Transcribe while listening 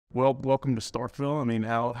Well, welcome to Starkville. I mean,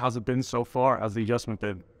 how's it been so far? How's the adjustment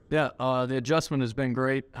been? Yeah, the adjustment has been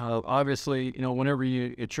great. Obviously, whenever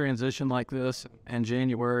you transition like this in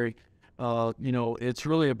January, it's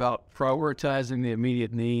really about prioritizing the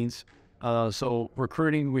immediate needs. So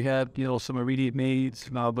recruiting, we have, some immediate needs,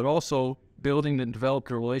 but also building and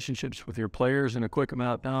developing relationships with your players in a quick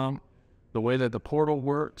amount of time. The way that the portal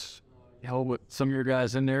works, with some of your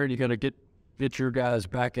guys in there, you got to get your guys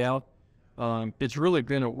back out. It's really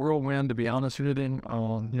been a whirlwind, to be honest with you.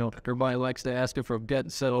 Everybody likes to ask if we're getting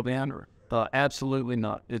settled in. Absolutely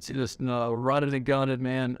not. It's just rotted and gutted,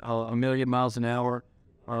 man, a million miles an hour.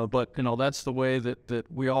 But that's the way that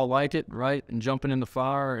we all like it, right? And jumping in the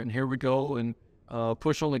fire, and here we go, and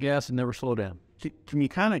push on the gas and never slow down. Can you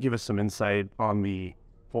kind of give us some insight on the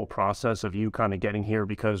whole process of you kind of getting here?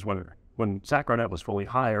 Because when Zach Arnett was fully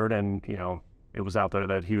hired and, it was out there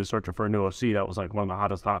that he was searching for a new OC, that was like one of the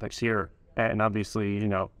hottest topics here. And obviously,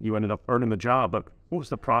 you ended up earning the job. But what was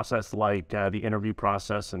the process like, the interview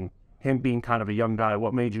process, and him being kind of a young guy?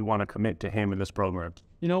 What made you want to commit to him in this program?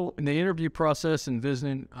 In the interview process and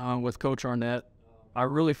visiting with Coach Arnett, I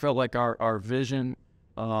really felt like our vision,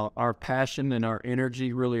 our passion, and our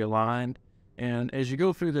energy really aligned. And as you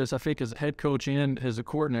go through this, I think as a head coach and as a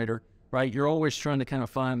coordinator, right, you're always trying to kind of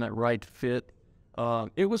find that right fit.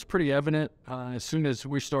 It was pretty evident as soon as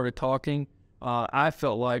we started talking. I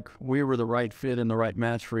felt like we were the right fit and the right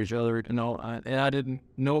match for each other. And I didn't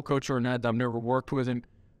know Coach Arnett. I've never worked with him,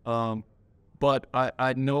 but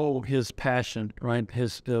I know his passion, right?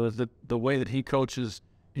 The way that he coaches,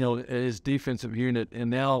 his defensive unit,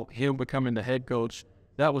 and now him becoming the head coach.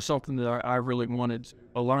 That was something that I really wanted to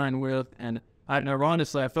align with. And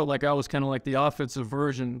honestly, I felt like I was kind of like the offensive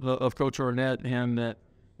version of Coach Arnett, and that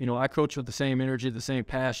I coach with the same energy, the same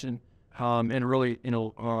passion, and really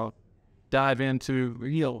dive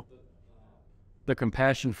into the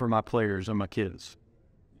compassion for my players and my kids.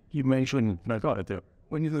 You mentioned, no, go ahead, too.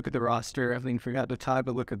 When you look at the roster, everything forgot the time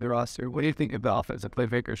to look at the roster. What do you think of the offensive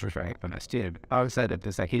playmakers were trying from this team? How excited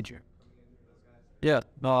does that hit you? Yeah,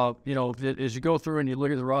 as you go through and you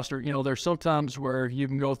look at the roster, there's sometimes where you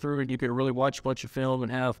can go through and you can really watch a bunch of film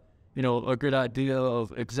and have, a good idea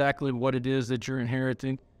of exactly what it is that you're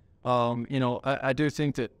inheriting. I do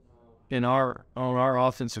think that on our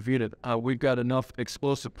offensive unit, we've got enough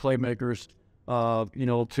explosive playmakers,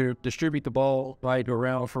 to distribute the ball right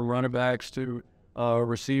around from running backs to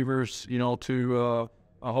receivers, to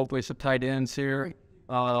hopefully some tight ends here.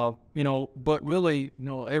 But really,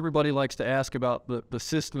 everybody likes to ask about the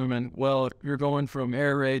system, and well, if you're going from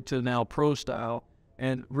air raid to now pro style,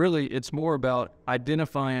 and really it's more about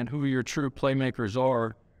identifying who your true playmakers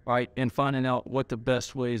are, right, and finding out what the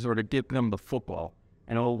best ways are to get them the football.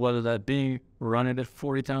 Whether that be running it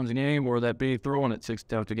 40 times a game or that be throwing it 6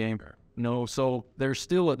 times a game. So there's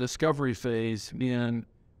still a discovery phase in,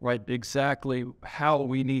 right, exactly how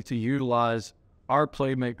we need to utilize our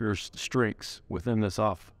playmakers' strengths within this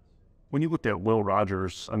offense. When you looked at Will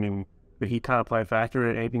Rogers, I mean, did he kind of play a factor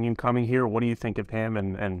in anything in coming here? What do you think of him,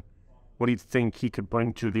 and what do you think he could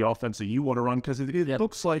bring to the offense that you want to run? Because it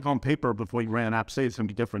looks like on paper before he ran App State, it's going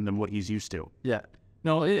to be different than what he's used to. Yeah.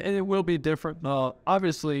 No, it will be different.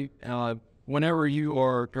 Obviously, whenever you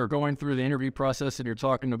are going through the interview process and you're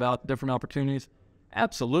talking about different opportunities,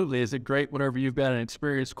 absolutely, is it great whenever you've got an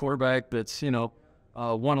experienced quarterback that's, won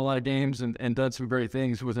a lot of games and done some great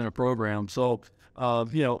things within a program. So,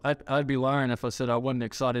 I'd be lying if I said I wasn't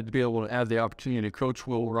excited to be able to have the opportunity to coach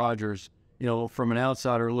Will Rogers, from an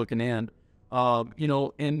outsider looking in.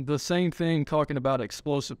 And the same thing talking about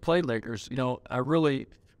explosive playmakers, I really...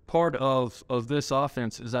 Part of this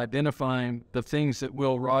offense is identifying the things that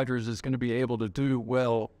Will Rogers is going to be able to do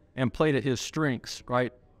well and play to his strengths,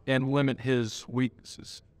 right, and limit his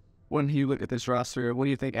weaknesses. When you look at this roster, what do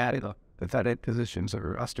you think adding the tight end positions of a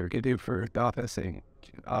roster could do for the offense?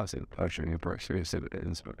 Obviously, pushing and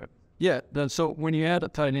dividends. Yeah, so when you add a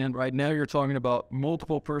tight end, right, now you're talking about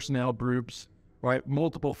multiple personnel groups, right,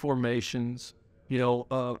 multiple formations,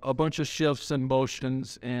 a bunch of shifts and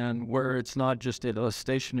motions, and where it's not just a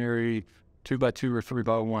stationary 2x2 or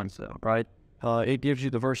 3x1, so, right? It gives you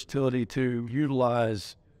the versatility to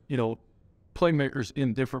utilize, playmakers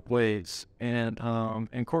in different ways and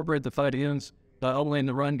incorporate the tight ends not only in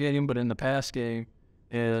the run game but in the pass game,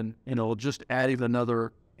 and just adding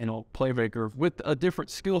another playmaker with a different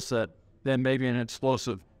skill set than maybe an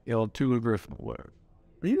explosive Tulu Griffin would.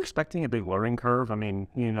 Are you expecting a big learning curve? I mean,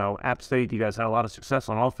 App State, you guys had a lot of success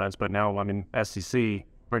on offense, but now, SEC,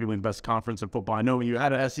 probably the best conference in football. I know you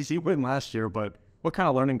had an SEC win last year, but what kind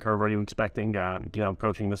of learning curve are you expecting,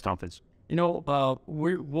 coaching this conference?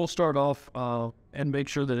 We'll start off and make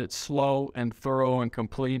sure that it's slow and thorough and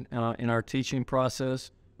complete in our teaching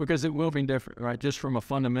process, because it will be different, right? Just from a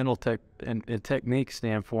fundamental technique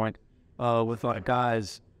standpoint with our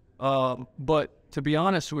guys. But to be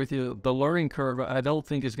honest with you, the learning curve, I don't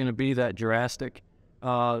think is going to be that drastic.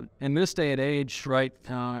 In this day and age, right,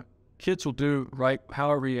 kids will do, right,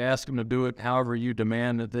 however you ask them to do it, however you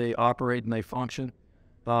demand that they operate and they function,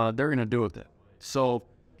 they're going to do it that way. So,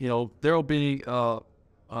 there'll be a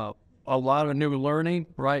lot of new learning,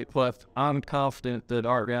 right? But I'm confident that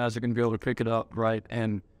our guys are going to be able to pick it up, right?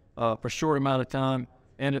 And for a short amount of time.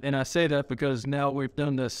 And I say that because now we've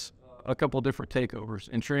done this a couple of different takeovers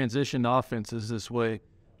and transitioned offenses this way,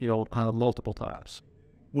 multiple times.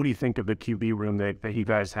 What do you think of the QB room that you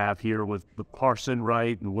guys have here with Carson,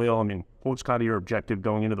 Wright, and Will? I mean, what's kind of your objective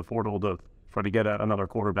going into the portal to get another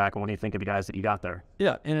quarterback, and what do you think of the guys that you got there?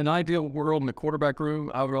 Yeah, in an ideal world in the quarterback room,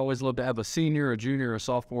 I would always love to have a senior, a junior, a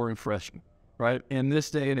sophomore, and freshman, right? In this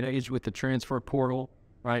day and age with the transfer portal,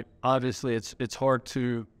 right, obviously it's hard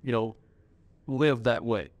to, live that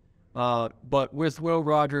way. But with Will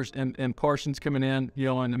Rogers and Parsons coming in,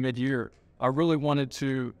 in the mid-year, I really wanted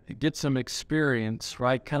to get some experience,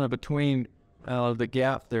 right, kind of between the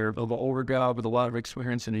gap there of an older guy with a lot of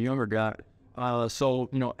experience and a younger guy. So,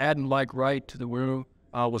 adding Mike Wright to the room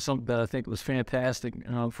was something that I think was fantastic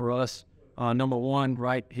for us. Number one,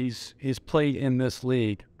 right, he's played in this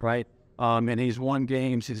league, right, and he's won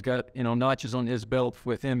games. He's got, notches on his belt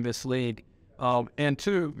within this league. And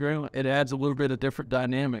two, it adds a little bit of different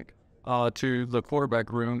dynamic to the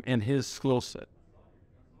quarterback room and his skill set.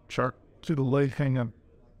 Sure. To the late hang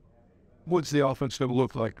what's the offense going to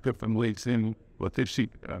look like different leagues in what they've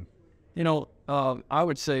seen? I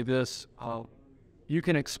would say this, you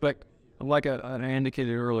can expect, like I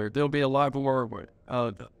indicated earlier, there'll be a lot more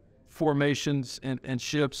formations and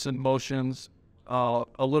shifts and motions, a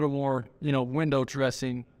little more, window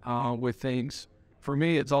dressing with things. For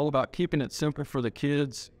me, it's all about keeping it simple for the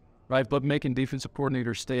kids, right, but making defensive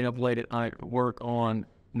coordinators stay up late at night, work on,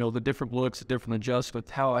 the different looks, the different adjustments,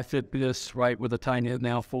 how I fit this, right, with a tight end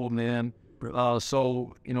now folding in.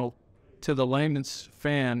 So, to the layman's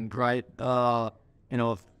fan, right,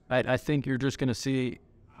 I think you're just going to see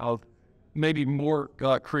how maybe more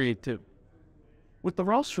creative. With the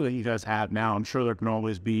roster that you guys have now, I'm sure there can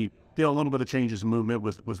always be a little bit of changes and movement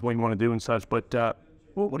with what you want to do and such, but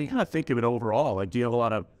what do you kind of think of it overall? Like, do you have a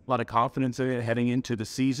lot of confidence in it heading into the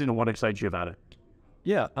season, and what excites you about it?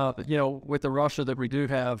 Yeah, with the roster that we do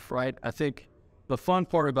have, right, I think the fun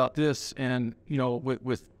part about this and,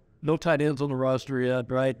 with no tight ends on the roster yet,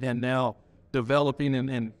 right, and now developing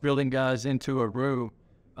and building guys into a room,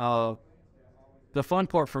 the fun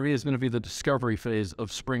part for me is going to be the discovery phase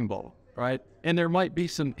of spring ball, right? And there might be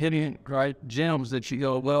some hidden, right, gems that you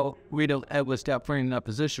go, well, we don't have to stop playing in that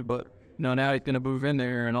position, but, now he's going to move in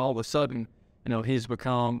there and all of a sudden, he's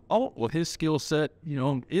become, his skill set,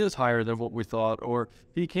 is higher than what we thought, or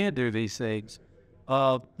he can do these things.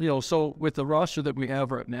 So with the roster that we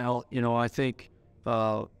have right now, I think,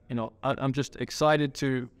 I'm just excited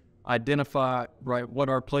to identify, right, what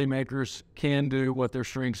our playmakers can do, what their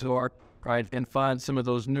strengths are, right, and find some of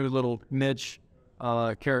those new little niche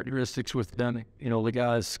characteristics within, the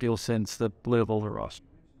guys' skill sets that live on the roster.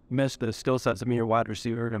 Miss the skill sets of your wide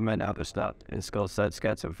receiver and then other stuff and skill sets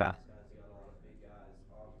get so fast.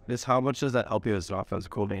 How much does that help you as an offensive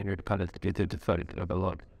coordinator to kind of get to defend a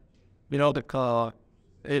lot?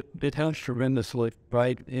 It helps tremendously,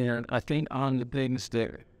 right? And I think on the things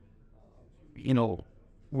that,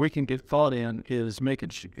 we can get caught in is making,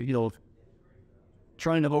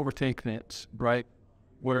 trying to overtake nets, right?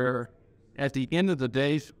 Where at the end of the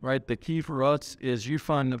day, right, the key for us is you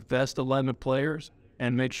find the best 11 players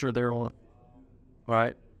and make sure they're on,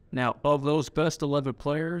 right? Now, of those best 11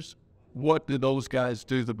 players, what do those guys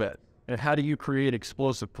do the best? And how do you create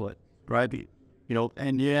explosive play, right?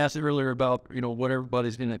 And you asked earlier about, what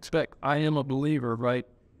everybody's going to expect. I am a believer, right?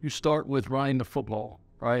 You start with running the football,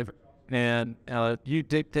 right? And you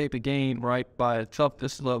dictate the game, right, by a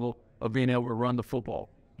toughness level of being able to run the football.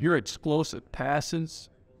 Your explosive passes,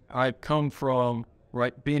 come from,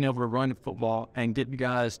 right, being able to run the football and getting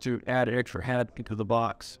guys to add extra head into the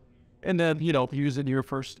box. And then, using your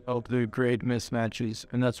first to create mismatches,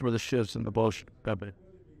 and that's where the shifts and the motion come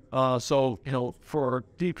in. So, for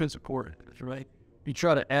defensive coordinators, right, you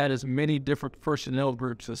try to add as many different personnel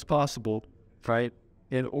groups as possible, right,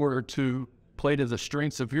 in order to play to the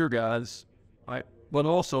strengths of your guys, right, but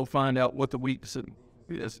also find out what the weakness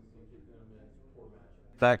is.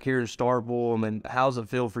 Back here in Starkville, how's it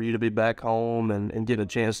feel for you to be back home and get a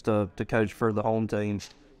chance to coach for the home team?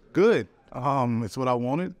 Good. It's what I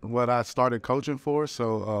wanted, what I started coaching for.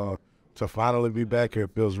 So to finally be back here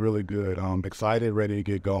feels really good. I'm excited, ready to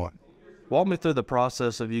get going. Walk me through the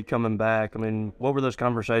process of you coming back. I mean, what were those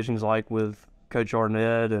conversations like with Coach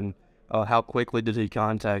Arnett, and how quickly did he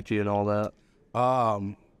contact you and all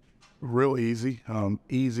that? Real easy,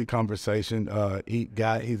 easy conversation. He's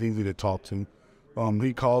easy to talk to.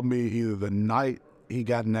 He called me either the night he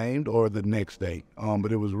got named or the next day.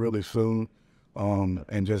 But it was really soon.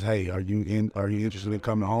 And just, hey, are you interested in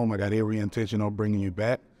coming home? I got every intention on bringing you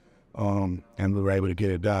back. And we were able to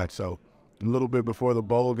get it done. So a little bit before the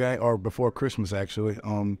bowl game, or before Christmas actually,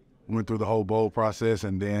 went through the whole bowl process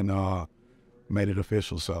and then made it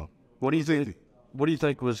official. So What do you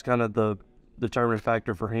think was kind of the determining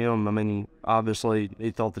factor for him? I mean, obviously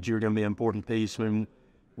he thought that you were going to be an important piece. I mean,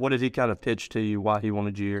 what did he kind of pitch to you why he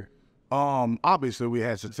wanted you here? Obviously we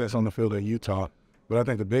had success on the field in Utah, but I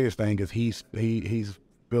think the biggest thing is he's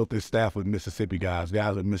built this staff with Mississippi guys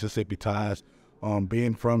with Mississippi ties,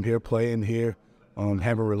 being from here, playing here,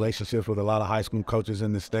 having relationships with a lot of high school coaches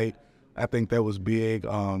in the state. I think that was big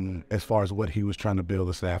as far as what he was trying to build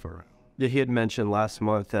the staff around. Yeah, he had mentioned last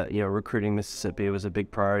month that, recruiting Mississippi was a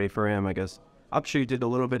big priority for him, I guess. I'm sure you did a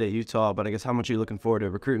little bit at Utah, but I guess how much are you looking forward to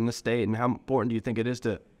recruiting the state, and how important do you think it is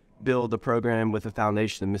to build the program with a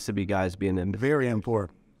foundation of Mississippi guys being in? Very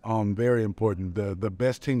important. Very important. The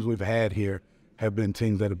best teams we've had here have been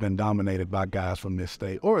teams that have been dominated by guys from this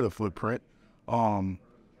state or the footprint.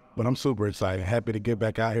 But I'm super excited. Happy to get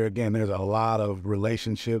back out here again. There's a lot of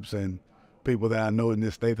relationships and people that I know in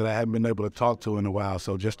this state that I haven't been able to talk to in a while.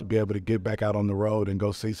 So just to be able to get back out on the road and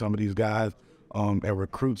go see some of these guys and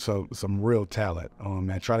recruit some real talent,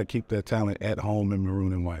 and try to keep that talent at home in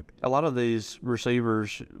maroon and white. A lot of these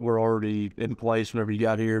receivers were already in place whenever you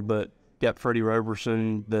got here, but got Freddie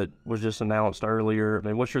Roberson that was just announced earlier. I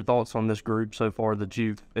mean, what's your thoughts on this group so far that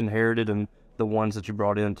you've inherited and the ones that you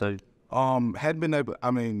brought in too? Hadn't been able,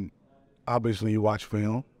 I mean, obviously you watch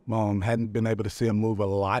film. Hadn't been able to see him move a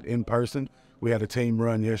lot in person. We had a team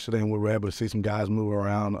run yesterday and we were able to see some guys move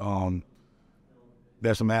around.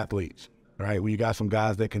 There's some athletes, right? You got some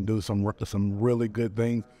guys that can do some really good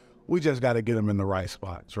things. We just got to get them in the right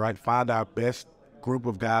spots, right? Find our best group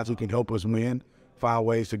of guys who can help us win. Find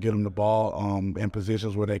ways to get them the ball in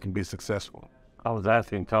positions where they can be successful. I was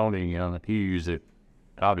asking Tony Hughes that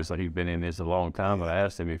obviously he's been in this a long time, but I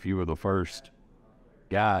asked him if you were the first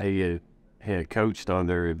guy he had coached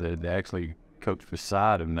under that actually coached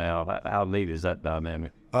beside him now. How neat is that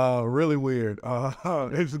dynamic? Really weird.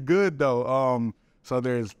 It's good though. So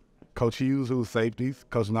there's Coach Hughes, who's safeties,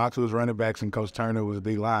 Coach Knox, who's running backs, and Coach Turner was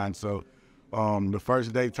D-line. So the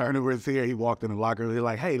first day Turner was here, he walked in the locker room. He's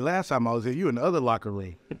like, hey, last time I was here, you in the other locker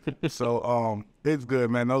room. So it's good,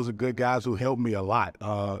 man. Those are good guys who helped me a lot,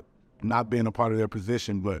 not being a part of their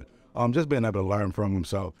position, but just being able to learn from them.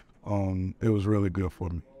 So it was really good for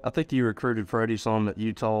me. I think you recruited Freddie some at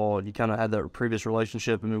Utah, and you kind of had that previous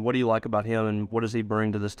relationship. I mean, what do you like about him, and what does he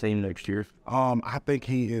bring to this team next year? I think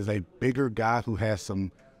he is a bigger guy who has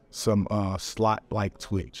some slot-like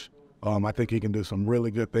twitch. I think he can do some really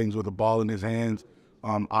good things with the ball in his hands.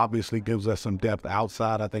 Obviously gives us some depth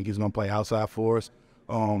outside. I think he's going to play outside for us.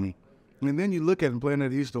 And then you look at him playing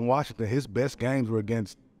at Eastern Washington, his best games were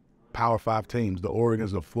against Power 5 teams, the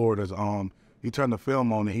Oregons, the Floridas. He turned the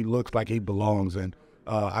film on and he looks like he belongs. And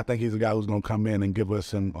I think he's a guy who's going to come in and give us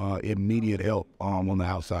some immediate help on the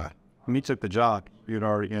outside. When you took the job, you had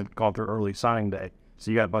already gone through early signing day. So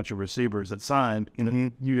you got a bunch of receivers that signed,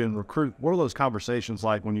 and you didn't recruit. What are those conversations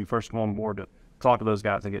like when you first come on board to talk to those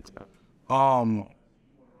guys and get to them?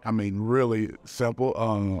 I mean, really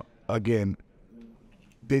simple. Again,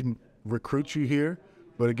 didn't recruit you here,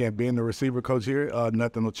 but again, being the receiver coach here,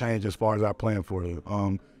 nothing will change as far as our plan for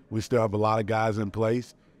you. We still have a lot of guys in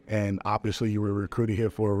place, and obviously you were recruited here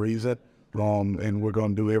for a reason. And we're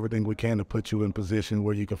going to do everything we can to put you in position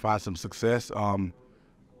where you can find some success.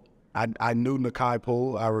 I knew Nakai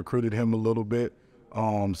Poole. I recruited him a little bit,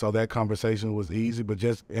 so that conversation was easy. But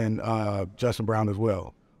and Justin Brown as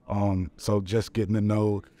well. So just getting to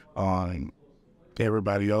know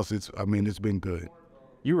everybody else. It's been good.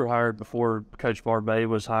 You were hired before Coach Barbay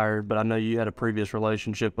was hired, but I know you had a previous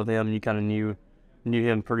relationship with him, and you kind of knew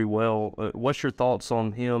him pretty well. What's your thoughts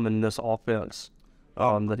on him and this offense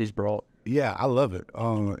that he's brought? Yeah, I love it.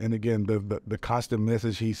 And again, the constant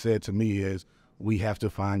message he said to me is, we have to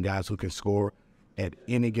find guys who can score at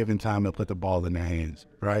any given time and put the ball in their hands,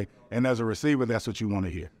 right? And as a receiver, that's what you want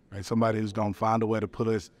to hear, right? Somebody who's going to find a way to put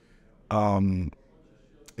us in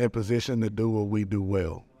position to do what we do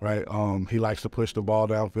well, right? He likes to push the ball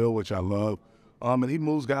downfield, which I love. And he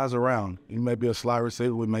moves guys around. He may be a slot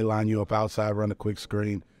receiver. We may line you up outside, run a quick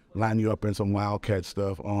screen. line you up in some wildcat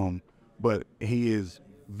stuff. But he is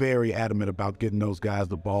very adamant about getting those guys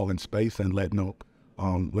the ball in space and letting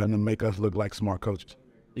them make us look like smart coaches.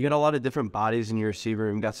 You got a lot of different bodies in your receiver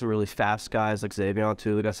room. You got some really fast guys like Xavier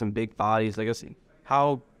too. You got some big bodies. I guess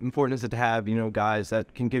how important is it to have, guys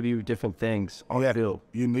that can give you different things? Oh yeah,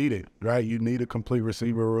 you need it, right? You need a complete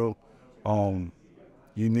receiver room.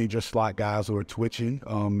 You need your slot guys who are twitching,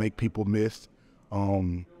 make people miss.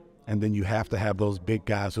 And then you have to have those big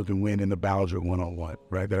guys who can win in the boundary one-on-one,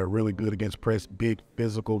 right? That are really good against press, big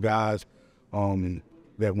physical guys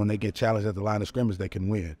that when they get challenged at the line of scrimmage, they can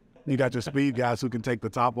win. You got your speed guys who can take the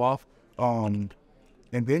top off. And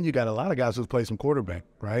then you got a lot of guys who play some quarterback,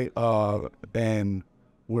 right? And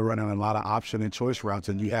we're running a lot of option and choice routes,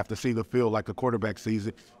 and you have to see the field like the quarterback sees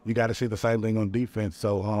it. You got to see the same thing on defense.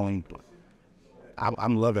 So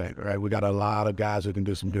I'm loving it, right? We got a lot of guys who can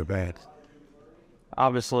do some good things.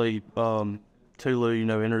 Obviously,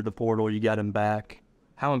 Tulu, entered the portal. You got him back.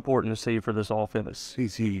 How important is he for this offense?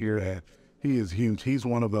 He's huge. Man. He is huge. He's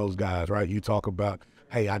one of those guys, right? You talk about,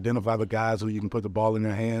 hey, identify the guys who you can put the ball in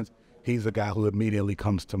their hands. He's a guy who immediately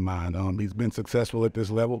comes to mind. He's been successful at this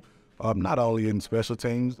level, not only in special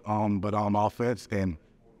teams, but on offense. And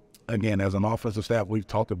again, as an offensive staff, we've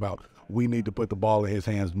talked about we need to put the ball in his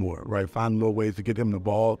hands more, right? Find more ways to get him the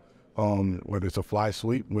ball, whether it's a fly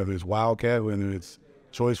sweep, whether it's wildcat, whether it's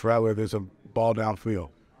choice route, whether it's a ball downfield.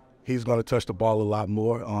 He's going to touch the ball a lot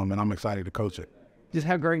more, and I'm excited to coach it. Just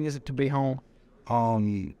how great is it to be home?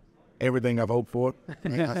 Everything I've hoped for.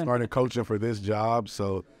 I started coaching for this job,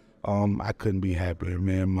 so I couldn't be happier,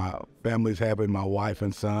 man. My family's happy. My wife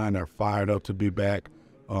and son are fired up to be back.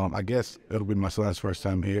 I guess it'll be my son's first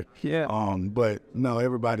time here. Yeah. But no,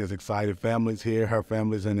 everybody's excited. Family's here. Her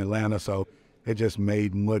family's in Atlanta, so it just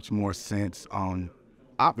made much more sense.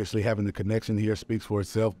 Obviously, having the connection here speaks for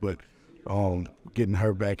itself, but getting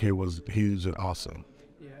her back here was huge and awesome.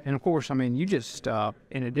 And of course, you just,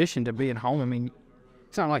 in addition to being home,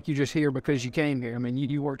 it's not like you just here because you came here.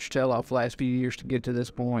 You worked your tail off the last few years to get to this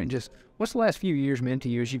point. Just what's the last few years meant to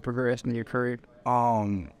you as you progressed in your career?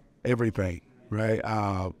 Everything,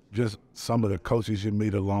 right? Just some of the coaches you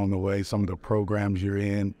meet along the way, some of the programs you're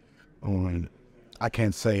in. I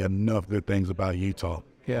can't say enough good things about Utah.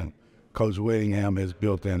 Yeah. Coach Whittingham has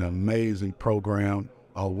built an amazing program,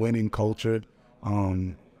 a winning culture.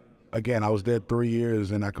 Again, I was there 3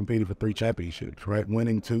 years and I competed for 3 championships, right?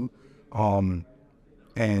 Winning 2.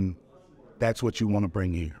 And that's what you want to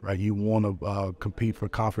bring here, right? You want to compete for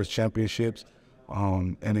conference championships.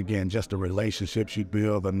 And again, just the relationships you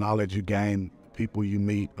build, the knowledge you gain, people you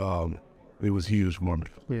meet, it was huge for me.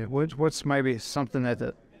 Yeah. What's maybe something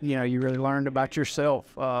that you really learned about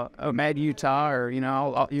yourself at Utah, or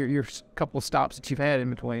your couple of stops that you've had in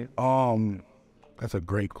between? That's a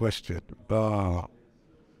great question.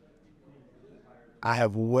 I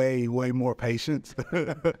have way more patience.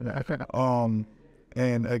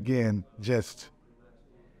 And again, just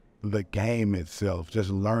the game itself, just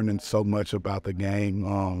learning so much about the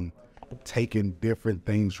game, taking different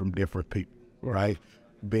things from different people, right?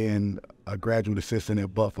 Being a graduate assistant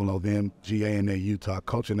at Buffalo, then GA and at Utah,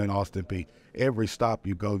 coaching in Austin Peay. Every stop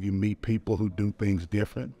you go, you meet people who do things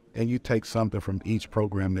different, and you take something from each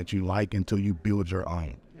program that you like until you build your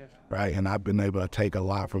own, right? And I've been able to take a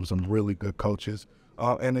lot from some really good coaches.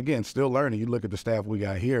 And again, still learning. You look at the staff we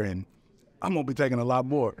got here, and I'm going to be taking a lot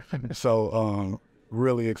more. So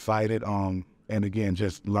really excited. And again,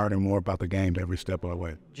 just learning more about the game every step of the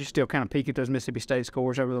way. Did you still kind of peek at those Mississippi State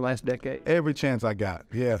scores over the last decade? Every chance I got,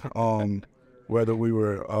 yeah. Whether we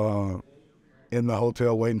were in the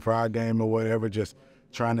hotel waiting for our game or whatever, just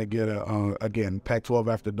trying to get again,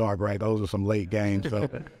 Pac-12 after dark, right? Those are some late games. So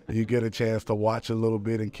you get a chance to watch a little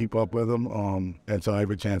bit and keep up with them. And so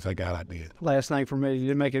every chance I got, I did. Last thing for me,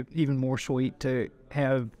 to make it even more sweet to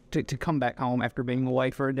have to come back home after being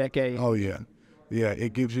away for a decade. Oh, yeah. Yeah,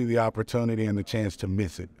 it gives you the opportunity and the chance to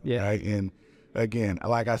miss it, right? And again,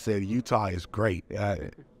 like I said, Utah is great. I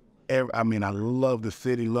love the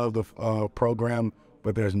city, love the program,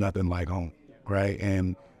 but there's nothing like home, right?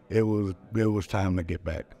 And it was time to get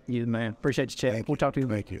back. You the man. Appreciate you, Chad. We'll talk to you.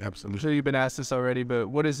 Thank you. Absolutely. I'm sure you've been asked this already, but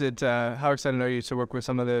what is it? How excited are you to work with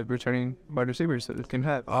some of the returning wide receivers that the team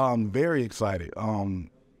have? Very excited.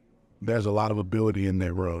 There's a lot of ability in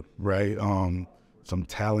that road, right? Some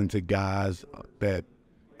talented guys that,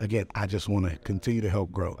 again, I just want to continue to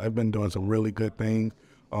help grow. I've been doing some really good things.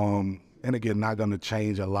 And again, not going to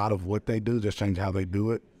change a lot of what they do, just change how they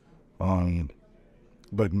do it.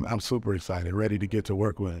 But I'm super excited, ready to get to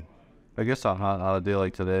work with him. I guess on a day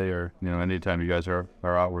like today, or anytime you guys are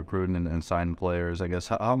out recruiting and signing players, I guess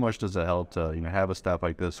how much does it help to have a staff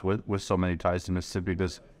like this with so many ties to Mississippi?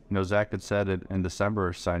 Because Zach had said it in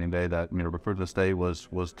December signing day that recruiting the state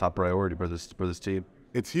was top priority for this team.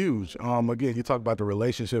 It's huge. Again, you talk about the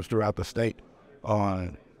relationships throughout the state.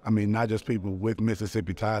 Not just people with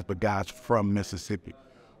Mississippi ties, but guys from Mississippi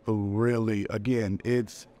who really, again,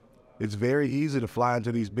 it's very easy to fly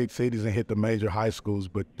into these big cities and hit the major high schools,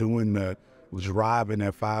 but doing the driving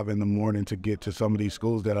at 5 a.m. to get to some of these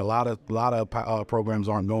schools that a lot of programs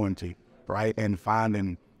aren't going to, right? And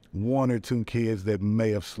finding 1 or 2 kids that may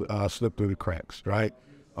have slipped through the cracks, right?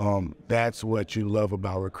 That's what you love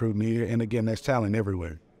about recruiting here. And again, there's talent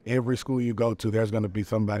everywhere. Every school you go to, there's going to be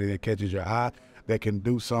somebody that catches your eye that can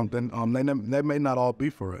do something. That may not all be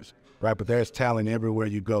for us, right? But there's talent everywhere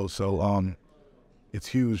you go. So it's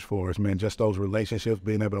huge for us, man. Just those relationships,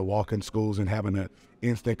 being able to walk in schools and having an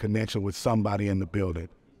instant connection with somebody in the building,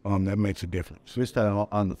 that makes a difference. Just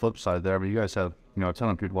on the flip side there, you guys have a ton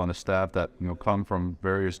of people on the staff that come from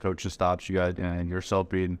various coaching stops. You guys and yourself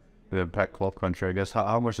being the Pac-12 country, I guess.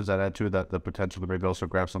 How much does that add to the potential to maybe also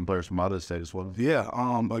grab some players from out of the state as well? Yeah.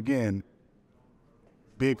 Again,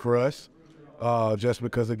 big for us. Just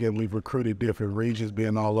because again we've recruited different regions,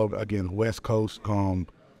 being all over. Again, West Coast.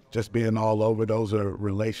 Just being all over. Those are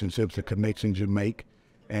relationships and connections you make,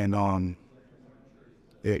 and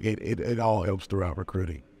it all helps throughout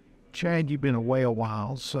recruiting. Chad, you've been away a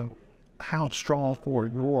while, so how strong for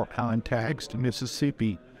your contacts to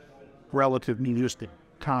Mississippi relative to just the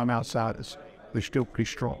time outside is they're still pretty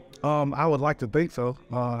strong? I would like to think so.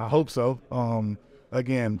 I hope so.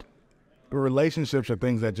 Again, relationships are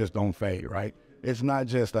things that just don't fade, right? It's not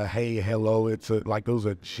just a hey, hello. It's like those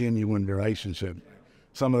are genuine relationships.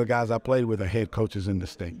 Some of the guys I played with are head coaches in the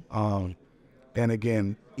state. And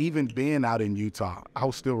again, even being out in Utah, I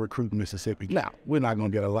was still recruiting Mississippi. Now, we're not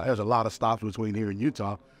going to get a lot. There's a lot of stops between here and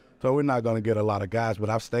Utah, so we're not going to get a lot of guys. But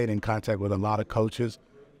I've stayed in contact with a lot of coaches,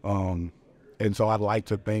 and so I'd like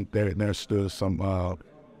to think there's still some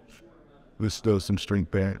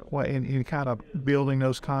strength there. Well, in kind of building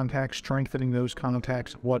those contacts, strengthening those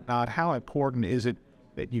contacts, and whatnot, how important is it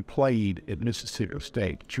that you played at Mississippi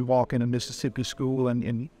State? That you walk in a Mississippi school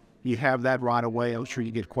and you have that right away? I'm sure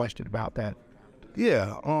you get questioned about that.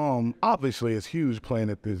 Yeah, obviously it's huge playing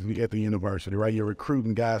at the university, right? You're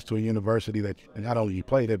recruiting guys to a university that not only you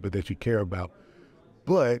played at, but that you care about.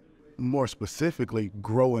 But more specifically,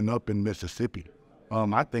 growing up in Mississippi,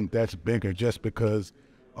 I think that's bigger just because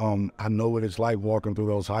I know what it's like walking through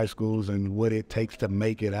those high schools and what it takes to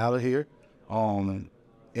make it out of here,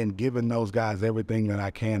 and giving those guys everything that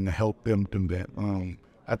I can to help them do that.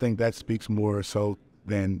 I think that speaks more so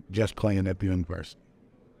than just playing at the university.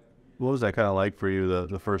 What was that kind of like for you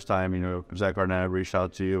the first time, Zach Arnett reached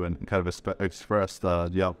out to you and kind of expressed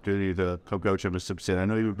the opportunity to co-coach at Mississippi State? I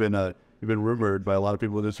know you've been rumored by a lot of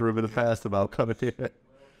people in this room in the past about coming here.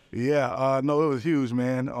 Yeah, no, it was huge,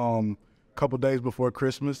 man. A couple days before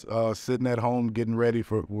Christmas, sitting at home getting ready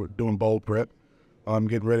we're doing bowl prep.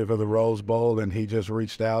 Getting ready for the Rose Bowl, and he just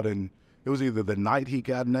reached out, and it was either the night he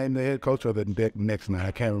got named the head coach or the next night.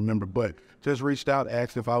 I can't remember, but just reached out,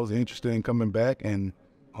 asked if I was interested in coming back, and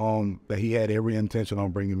that he had every intention on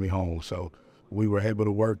bringing me home. So we were able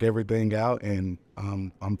to work everything out, and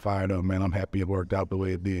I'm fired up, man. I'm happy it worked out the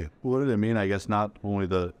way it did. What did it mean, I guess, not only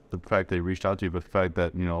the fact that he reached out to you, but the fact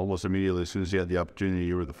that, almost immediately as soon as you had the opportunity,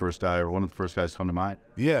 you were the first guy or one of the first guys to come to mind?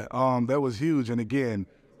 Yeah, that was huge. And again,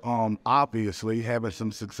 obviously having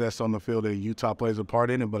some success on the field in Utah plays a part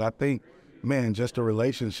in it, but I think, man, just the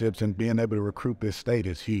relationships and being able to recruit this state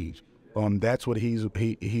is huge. That's what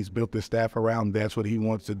he's built this staff around. That's what he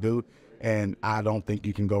wants to do, and I don't think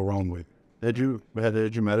you can go wrong with it. Had you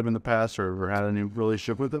met him in the past or had any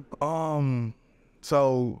relationship with him?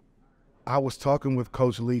 So I was talking with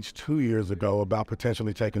Coach Leach 2 years ago about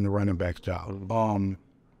potentially taking the running back's job.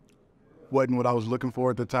 Wasn't what I was looking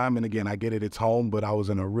for at the time, and again, I get it, it's home, but I was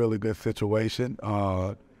in a really good situation.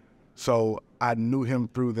 So I knew him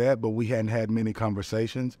through that, but we hadn't had many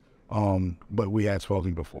conversations, but we had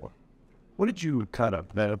spoken before. What did you kind of,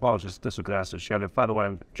 apologies, this was asked this year. By the way,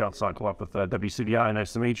 I'm John Cyclop with WCBI.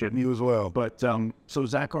 Nice to meet you. You as well. But so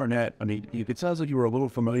Zach Arnett, it sounds like you were a little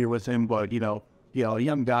familiar with him, but a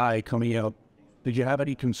young guy coming out. Did you have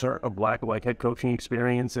any concern of lack of head coaching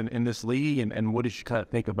experience in this league, and what did you kind of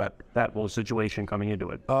think about that whole situation coming into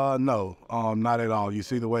it? No, not at all. You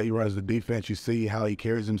see the way he runs the defense. You see how he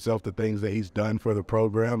carries himself, the things that he's done for the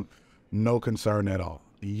program. No concern at all.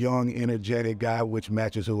 Young, energetic guy, which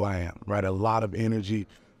matches who I am, right? A lot of energy,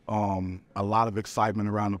 a lot of excitement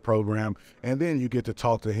around the program. And then you get to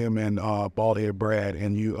talk to him and Bald-Head Brad,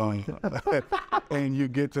 and you and you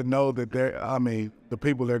get to know that the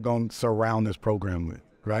people they're going to surround this program with,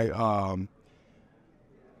 right?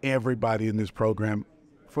 Everybody in this program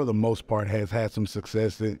for the most part, has had some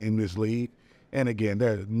success in this league. And again,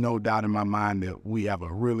 there's no doubt in my mind that we have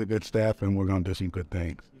a really good staff and we're going to do some good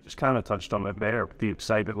things. Just kind of touched on it there, the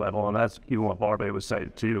excitement level, and that's even what Barbe was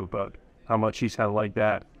saying too, but how much he's kind of like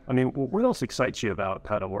that. I mean, what else excites you about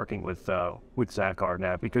kind of working with Zach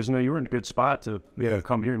Arnett? Because, you know, you were in a good spot to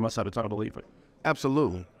come here. You must have a ton of belief.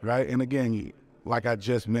 Absolutely, right? And again, like I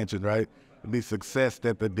just mentioned, right, the success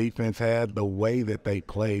that the defense had, the way that they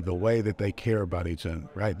play, the way that they care about each other,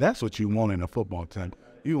 right? That's what you want in a football team.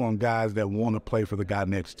 You want guys that want to play for the guy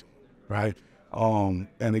next to you, right?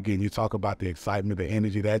 And again, you talk about the excitement, the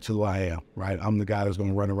energy. That's who I am, right? I'm the guy that's going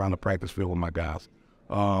to run around the practice field with my guys.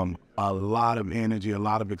 A lot of energy, a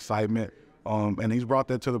lot of excitement, and he's brought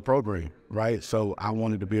that to the program, right? So I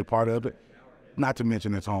wanted to be a part of it, not to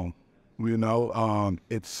mention it's home. You know,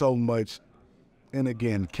 it's so much, and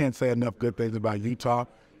again, can't say enough good things about Utah,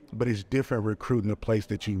 but it's different recruiting a place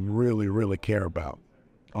that you really, really care about,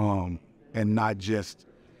 and not just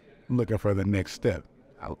looking for the next step.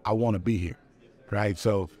 I want to be here, right?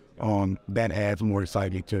 So that adds more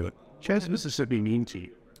excitement to it. Chance, Mississippi mean to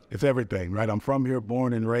you? It's everything, right? I'm from here,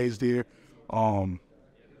 born and raised here. The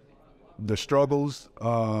struggles,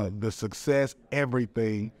 the success,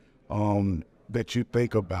 everything that you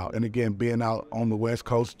think about. And again, being out on the West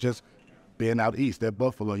Coast, just being out east at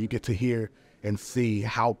Buffalo, you get to hear and see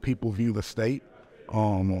how people view the state.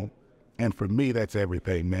 And for me, that's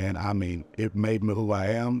everything, man. I mean, it made me who I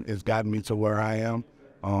am. It's gotten me to where I am.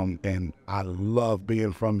 And I love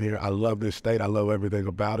being from here. I love this state. I love everything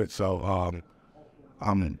about it. So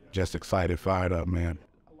I'm just excited, fired up, man.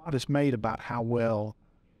 A lot is made about how well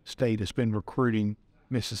state has been recruiting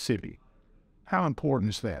Mississippi. How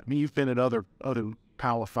important is that? I mean, you've been at other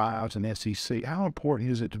Power Fives and SEC. How important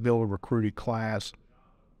is it to build a recruited class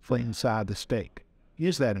for inside the state?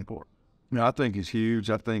 Is that important? I think it's huge.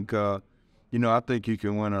 I think, I think you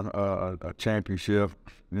can win a championship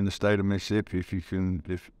in the state of Mississippi if you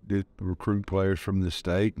recruit players from the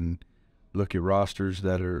state and look at rosters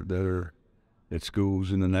that are at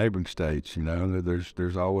schools in the neighboring states. You know,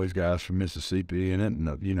 there's always guys from Mississippi in it, and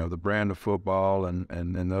the brand of football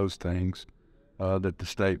and those things that the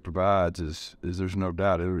state provides is there's no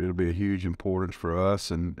doubt it'll be a huge importance for us,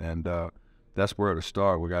 and that's where it'll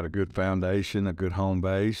start. We got a good foundation, a good home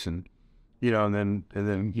base, and then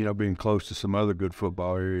being close to some other good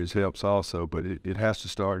football areas helps also. But it has to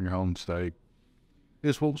start in your home state.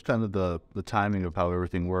 What was kind of the timing of how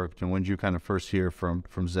everything worked, and when did you kind of first hear from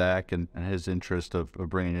Zach and his interest of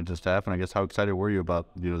bringing into staff? And I guess how excited were you about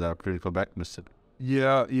the opportunity to go back to Mississippi?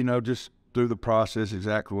 Yeah, just through the process,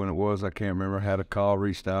 exactly when it was, I can't remember. I had a call,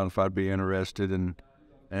 reached out if I'd be interested, and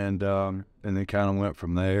then kind of went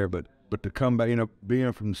from there. But to come back,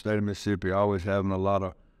 being from the state of Mississippi, always having a lot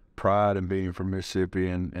of pride in being from Mississippi,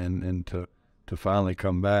 and to finally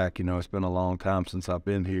come back, it's been a long time since I've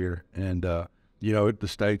been here, and the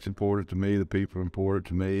state's important to me, the people are important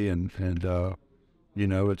to me, and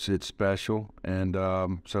it's special, and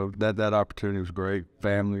so that opportunity was great.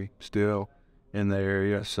 Family still in the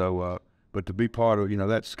area, so but to be part of,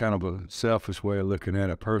 that's kind of a selfish way of looking at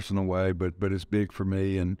it, personal way, but it's big for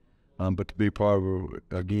me, and but to be part of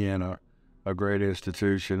again a great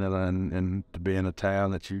institution, and to be in a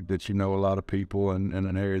town that you know a lot of people, and in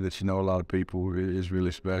an area that you know a lot of people is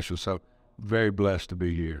really special. So very blessed to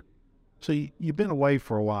be here. So you've been away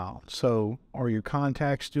for a while. So are your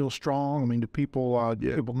contacts still strong? I mean, do people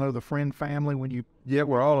people know the friend family when you? Yeah,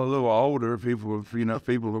 we're all a little older. People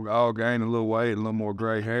have all gained a little weight, a little more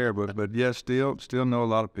gray hair, but yeah, still know a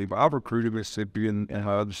lot of people. I've recruited Mississippi and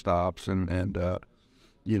other stops, and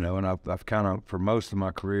I've kind of, for most of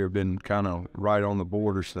my career, been kind of right on the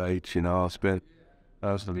border states. I spent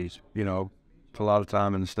a lot of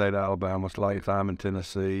time in the state of Alabama, a lot of time in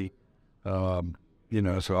Tennessee.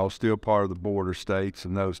 So I was still part of the border states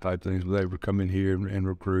and those type things. They would come in here and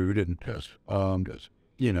recruit, and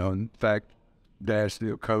in fact, Dad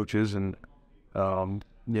still coaches, and so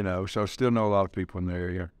I still know a lot of people in the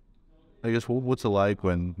area. I guess what's it like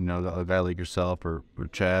when a guy like yourself or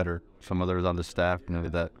Chad or some others on the staff,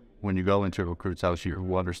 that when you go into a recruit's house,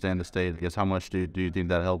 you understand the state. I guess how much do you think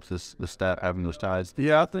that helps the staff having those ties?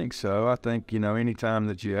 Yeah, I think so. I think anytime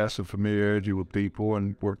that you have some familiarity with people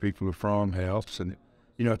and where people are from helps. And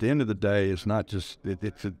at the end of the day, it's not just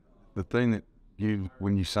it's the thing that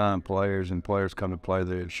when you sign players and players come to play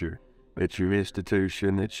there, it's your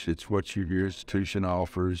institution. It's what your institution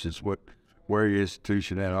offers. It's where your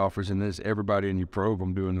institution offers, and there's everybody in your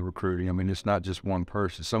program doing the recruiting. I mean, it's not just one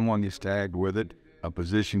person. Someone gets tagged with it. A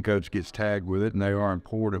position coach gets tagged with it, and they are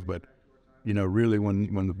important. But, really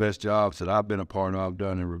when the best jobs that I've been a part of I've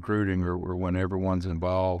done in recruiting are when everyone's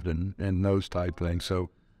involved and those type things. So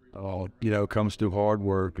comes through hard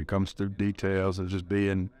work. It comes through details and just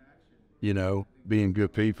being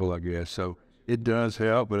good people, I guess. So it does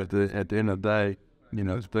help, but at the end of the day,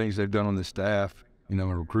 the things they've done on the staff, in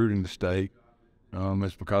recruiting the state,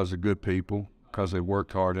 it's because they're good people, because they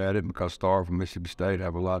worked hard at it, because Star from Mississippi State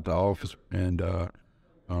have a lot to offer, and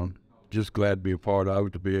just glad to be a part of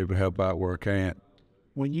it, to be able to help out where I can.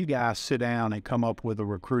 When you guys sit down and come up with a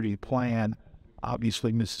recruiting plan,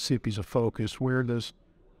 obviously Mississippi's a focus. Where does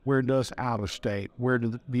out of state? Where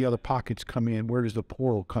do the other pockets come in? Where does the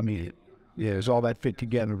portal come in? Yeah, does all that fit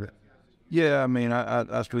together? Yeah, I mean,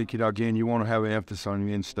 I think again, you want to have an emphasis on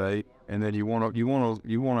the in-state, and then you want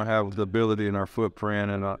to have the ability in our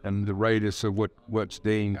footprint and the radius of what's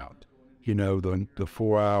deemed, the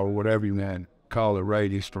 4 hour, whatever you want to call it,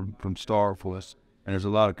 radius from Starkville. And there's a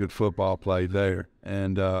lot of good football played there,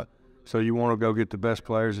 and so you want to go get the best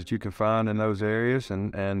players that you can find in those areas,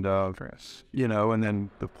 and and then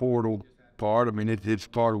the portal part. I mean, it's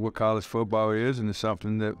part of what college football is, and it's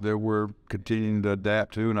something that we're continuing to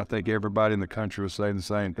adapt to. And I think everybody in the country was saying the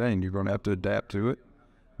same thing. You're going to have to adapt to it,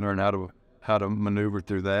 learn how to maneuver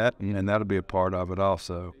through that, and that'll be a part of it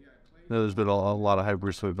also. There's been a lot of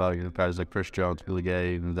hyper value guys like Chris Jones, Billy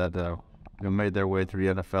Gay, and that made their way through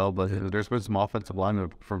the NFL. But there's been some offensive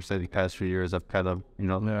linemen from say the past few years that kind of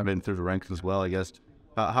been through the ranks as well, I guess.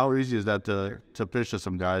 How easy is that to pitch to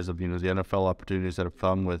some guys of the NFL opportunities that have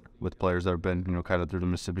come with players that have been kind of through the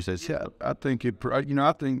Mississippi State? Yeah, I think one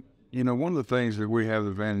of the things that we have the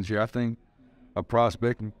advantage here. I think a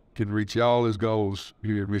prospect can reach all his goals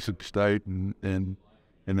here at Mississippi State, and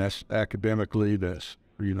that's academically, that's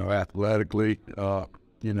athletically,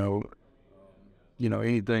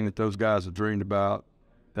 anything that those guys have dreamed about,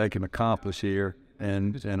 they can accomplish here,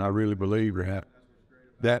 and I really believe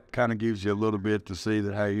that kind of gives you a little bit to see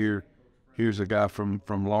that, hey, here's a guy from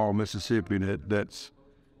Laurel, Mississippi that's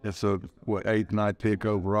a 8th, 9th pick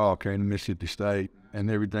overall, came to Mississippi State,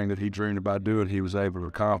 and everything that he dreamed about doing, he was able to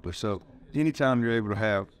accomplish. So anytime you're able to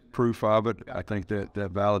have proof of it, I think that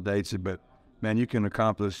validates it. But man, you can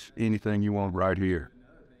accomplish anything you want right here.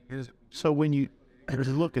 So when you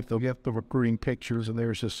look at the recruiting pictures, and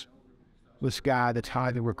there's this guy that's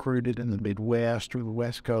highly recruited in the Midwest or the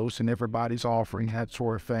West Coast, and everybody's offering that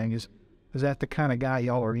sort of thing. Is that the kind of guy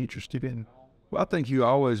y'all are interested in? Well, I think you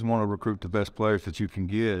always want to recruit the best players that you can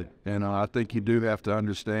get, and I think you do have to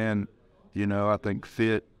understand. I think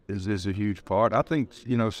fit is a huge part. I think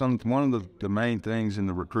one of the main things in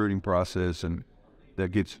the recruiting process and that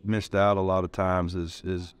gets missed out a lot of times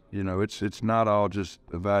is it's not all just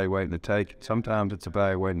evaluating to take. Sometimes it's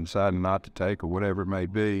evaluating deciding not to take or whatever it may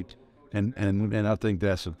be. And I think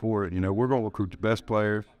that's important. We're going to recruit the best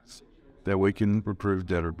players that we can recruit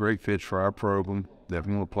that are great fits for our program, that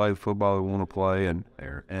want to play the football they want to play, and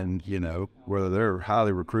whether they're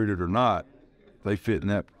highly recruited or not, they fit in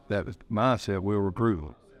that mindset, we'll recruit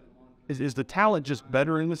them. Is the talent just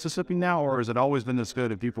better in Mississippi now, or has it always been this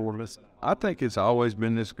good and people were missing? I think it's always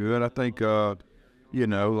been this good. I think,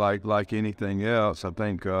 like anything else, I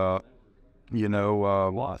think, I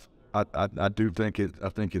do think I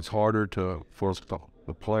think it's harder for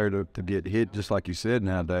the player to get hit, just like you said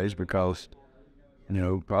nowadays, because,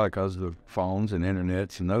 probably because of the phones and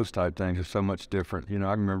internets and those type things are so much different.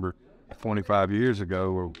 I remember 25 years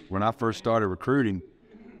ago when I first started recruiting,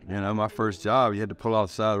 my first job, you had to pull off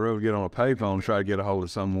the side of the road and get on a payphone and try to get a hold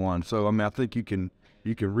of someone. So, I think you can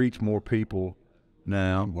reach more people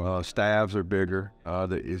now. Staffs are bigger.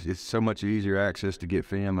 It's so much easier access to get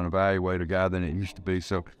film and evaluate a guy than it used to be.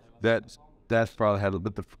 So that's probably had,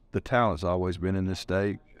 but the talent's always been in this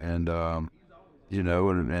state, and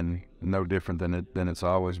and no different than it's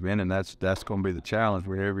always been. And that's going to be the challenge.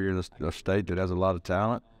 Wherever you're in a state that has a lot of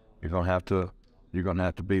talent, you're going to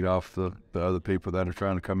have to beat off the other people that are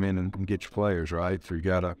trying to come in and get your players, right? So you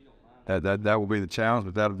gotta that will be the challenge,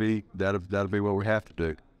 but that'll be what we have to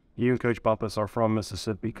do. You and Coach Bumpus are from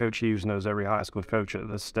Mississippi. Coach Hughes knows every high school coach at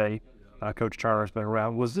this state. Coach Charter's been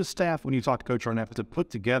around. Was this staff, when you talked to Coach Arnett, to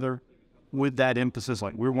put together with that emphasis,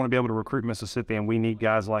 like we want to be able to recruit Mississippi and we need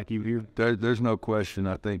guys like you here? There's no question.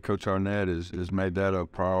 I think Coach Arnett has made that a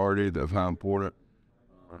priority of how important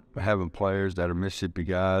having players that are Mississippi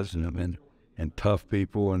guys and tough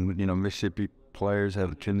people. And, Mississippi players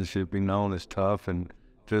have a tendency to be known as tough and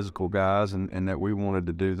physical guys, and that we wanted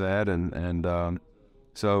to do that.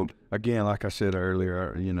 So, again, like I said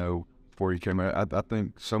earlier, before you came out, I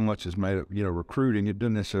think so much is made of, recruiting. It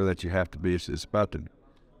doesn't necessarily that you have to be. It's about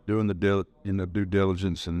doing the due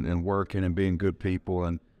diligence and working and being good people.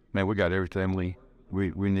 And, man, we got everything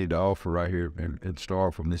we need to offer right here at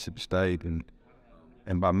Star from Mississippi State.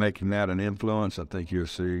 And by making that an influence, I think you'll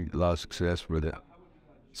see a lot of success with it.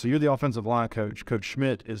 So you're the offensive line coach. Coach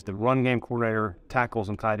Schmidt is the Run game coordinator, tackles,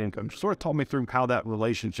 and tight end coach. Sort of talk me through how that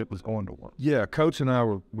relationship was going to work. Yeah, Coach and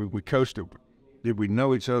I we coached it. Did we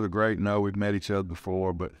know each other? Great. No, we've met each other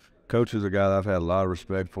before, but Coach is a guy that I've had a lot of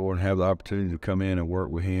respect for and have the opportunity to come in and work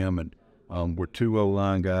with him. And we're two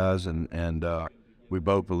O-line guys, and we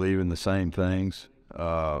both believe in the same things.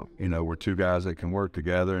 We're two guys that can work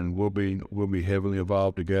together, and we'll be heavily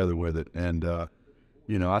involved together with it. And I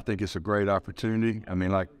think it's a great opportunity. I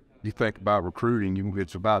mean, like you think about recruiting,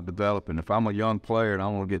 it's about developing. If I'm a young player and I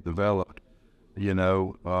want to get developed,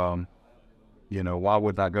 why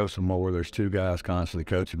wouldn't I go somewhere where there's two guys constantly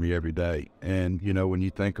coaching me every day? And when you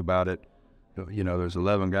think about it, there's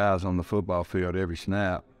 11 guys on the football field every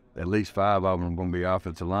snap. At least 5 of them are going to be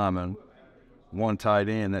offensive linemen. One tight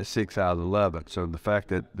end, that's 6 out of 11. So the fact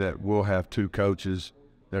that we'll have two coaches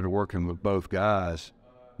that are working with both guys,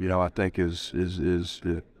 I think is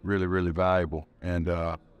really, really valuable. And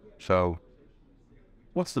so,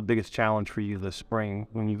 what's the biggest challenge for you this spring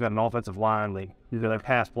when you've got an offensive line league? They've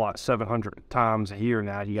pass blocked 700 times a year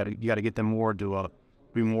now. You got to get them more to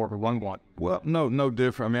be more of a run block. Well, no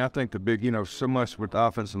different. I mean, I think the big, so much with the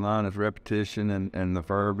offensive line is repetition and the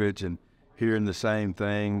verbiage and hearing the same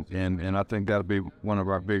thing, and I think that'll be one of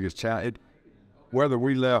our biggest challenges. Whether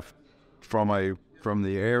we left from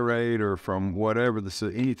the air raid or from whatever,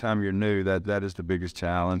 anytime you're new, that is the biggest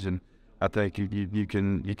challenge. And I think you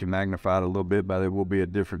can magnify it a little bit, but there will be a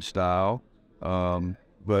different style. Blocking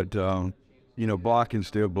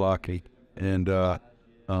still blocking, and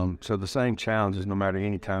so the same challenges, no matter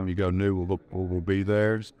any time you go new, will be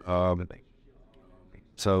there.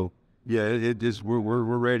 Yeah, it is. We're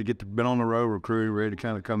ready to been on the road recruiting, ready to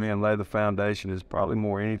kind of come in and lay the foundation. Is probably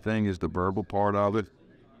more anything is the verbal part of it.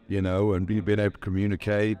 And being able to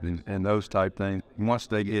communicate and those type things. Once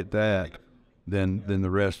they get that, then the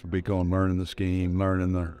rest will be going learning the scheme,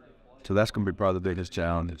 so that's going to be probably the biggest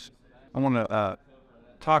challenge. I want to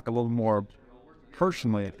talk a little more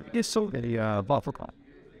personally. So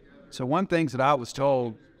one thing that I was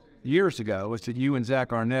told years ago was that you and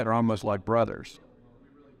Zach Arnett are almost like brothers.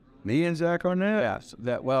 Me and Zach Arnett?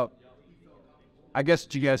 Yeah. I guess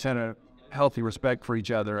that you guys had a healthy respect for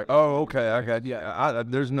each other. Oh, okay. Yeah,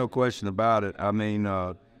 there's no question about it. I mean,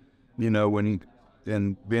 and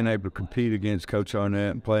being able to compete against Coach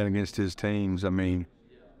Arnett and playing against his teams, just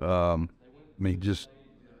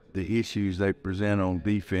the issues they present on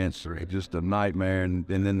defense are just a nightmare. And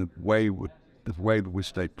then the way in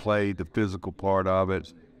which they played, the physical part of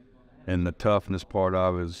it, and the toughness part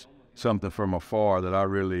of it is something from afar that I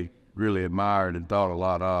really, really admired and thought a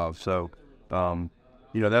lot of. So,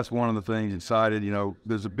 that's one of the things excited.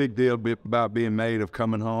 There's a big deal about being made of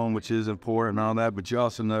coming home, which is important and all that, but you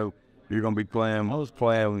also know you're going to be playing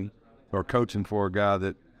or coaching for a guy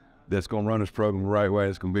that's going to run his program the right way.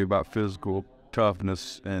 It's going to be about physical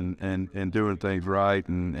toughness and doing things right,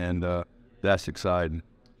 and that's exciting.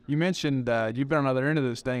 You mentioned you've been on the other end of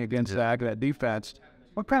this thing against Zach, that defense.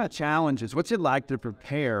 What kind of challenges? What's it like to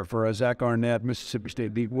prepare for a Zach Arnett, Mississippi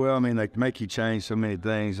State defense? Well, they make you change so many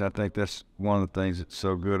things. I think that's one of the things that's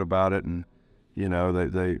so good about it. And,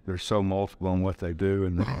 they're so multiple in what they do,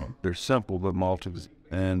 and they're simple but multiple.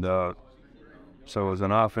 And so as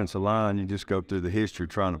an offensive line, you just go through the history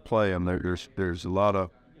trying to play them. There's a lot of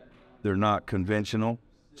 – they're not conventional.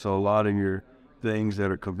 So a lot of your things that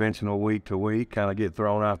are conventional week to week kind of get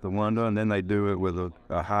thrown out the window, and then they do it with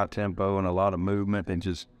a high tempo and a lot of movement, and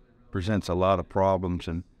just presents a lot of problems.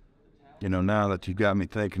 And now that you got me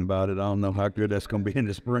thinking about it, I don't know how good that's going to be in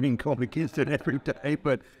the spring going against it every day,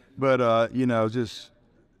 but just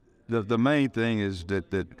the main thing is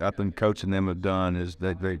that I think coaching them have done is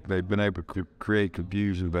that they've been able to create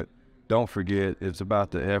confusion, but don't forget it's about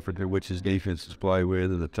the effort in which his defenses play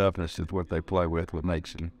with, and the toughness is what they play with, what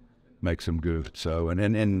makes them good. So,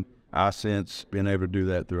 and I sense being able to do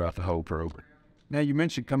that throughout the whole program. Now, you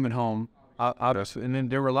mentioned coming home, and then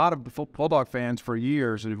there were a lot of Bulldog fans for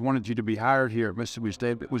years that have wanted you to be hired here at Mississippi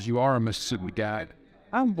State because you are a Mississippi guy.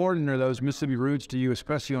 How important are those Mississippi roots to you,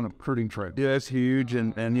 especially on a recruiting trip? Yeah, it's huge,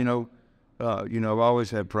 and I've always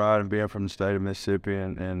had pride in being from the state of Mississippi,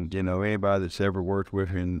 and anybody that's ever worked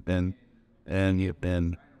with me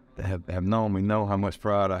and have known me know how much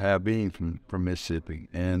pride I have being from Mississippi.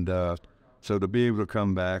 And so to be able to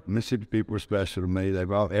come back, Mississippi people are special to me.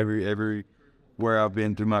 They've all everywhere I've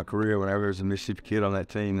been through my career, whenever there's a Mississippi kid on that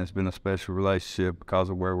team, that's been a special relationship because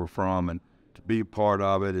of where we're from. And to be a part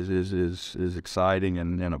of it is exciting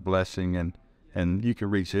and a blessing. And you can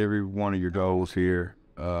reach every one of your goals here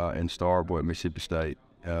in Starboy at Mississippi State.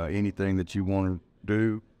 Anything that you want to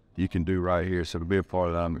do, you can do right here. So to be a part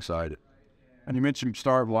of that, I'm excited. And you mentioned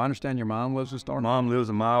Starkville. I understand your mom lives in Starkville. Mom lives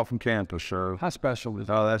a mile from Canton, sir. How special is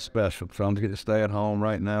that? Oh, that's special. So I'm going to stay at home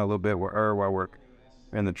right now a little bit with her while we're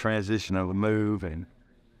in the transition of the move. And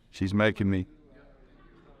she's making me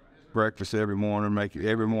breakfast every morning,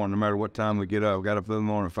 no matter what time we get up. We got up in the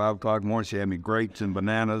morning, 5 o'clock in the morning. She had me grapes and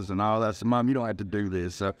bananas and all that. I said, Mom, you don't have to do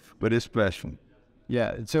this, but it's special.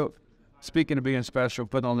 Yeah. So, speaking of being special,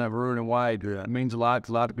 putting on that maroon and white, it means a lot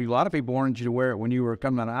to a lot of people. A lot of people wanted you to wear it when you were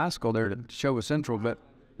coming out of high school there to show us Central, but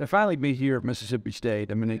to finally be here at Mississippi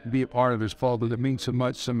State, I mean, it, be a part of this fall, but it means so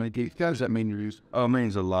much. So many people. What does that mean to you? Oh, it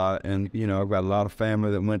means a lot. And, you know, I've got a lot of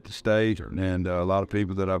family that went to State, and a lot of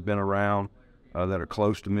people that I've been around that are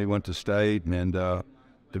close to me went to State, and to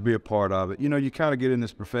be a part of it. You know, you kind of get in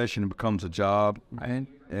this profession, it becomes a job. Right.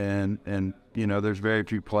 And you know, there's very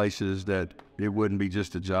few places that it wouldn't be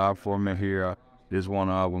just a job for me. Here is one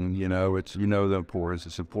of them. You know, it's, you know, the importance.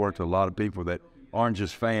 It's important to a lot of people that aren't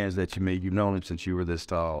just fans that you meet. You've known them since you were this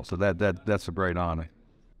tall. So that's a great honor.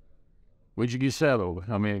 When'd you get settled?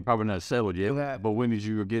 I mean, probably not settled yet, but when did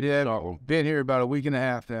you get started? Been here about a week and a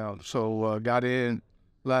half now. So got in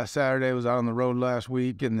last Saturday, was out on the road last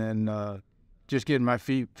week, and then just getting my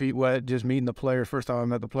feet wet, just meeting the players. First time I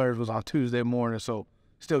met the players was on Tuesday morning, so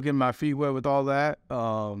still getting my feet wet with all that.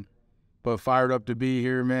 But fired up to be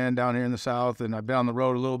here, man, down here in the South. And I've been on the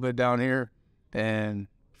road a little bit down here, and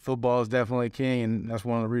football is definitely king, and that's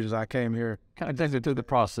one of the reasons I came here. Kind of take it through the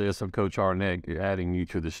process of Coach Arnett adding you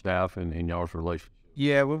to the staff and y'all's relationship.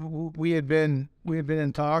 Yeah, we had been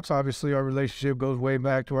in talks. Obviously, our relationship goes way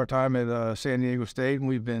back to our time at San Diego State, and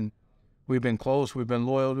we've been close. We've been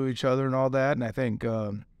loyal to each other and all that. And I think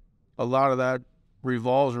a lot of that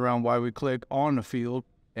revolves around why we click on the field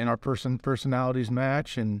and our personalities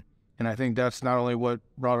match. And I think that's not only what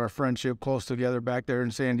brought our friendship close together back there in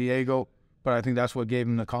San Diego, but I think that's what gave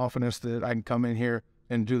him the confidence that I can come in here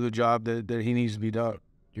and do the job that he needs to be done.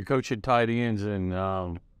 You're coaching tight ends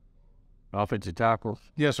and offensive tackles.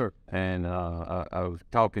 Yes, sir. And I was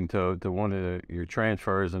talking to one of your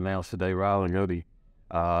transfers announced today, Rylan Godey,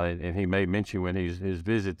 and he made mention when his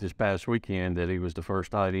visit this past weekend that he was the first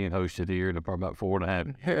tight end hosted here in probably about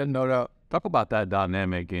 4.5. Yeah, no doubt. Talk about that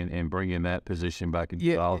dynamic and bringing that position back into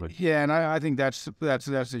the offense. Yeah, and I think that's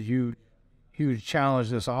a huge challenge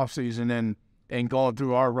this offseason and going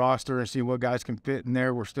through our roster and see what guys can fit in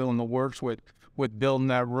there. We're still in the works with building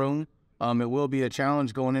that room. It will be a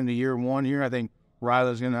challenge going into year one here. I think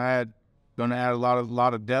Riley's going to add a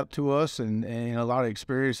lot of depth to us and a lot of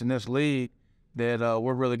experience in this league that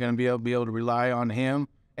we're really going to be able to rely on him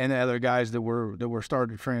and the other guys that we're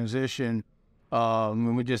starting to transition.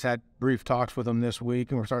 And we just had brief talks with them this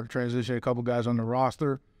week, and we're starting to transition a couple guys on the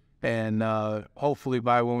roster. And hopefully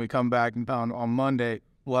by when we come back on Monday,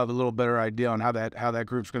 we'll have a little better idea on how that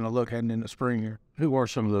group's going to look heading into spring here. Who are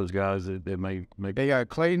some of those guys that may make? They got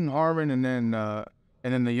Clayton Harmon, and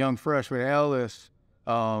then the young freshman Ellis.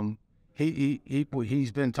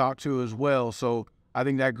 He's been talked to as well. So I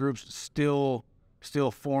think that group's still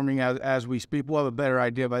forming as we speak. We'll have a better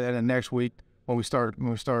idea by the end of next week when we start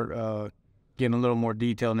getting a little more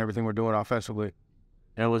detail in everything we're doing offensively.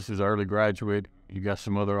 Ellis is an early graduate. You got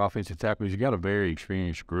some other offensive tacklers. You got a very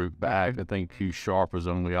experienced group back. I think Hugh Sharp was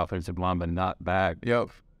only offensive lineman not back. Yep.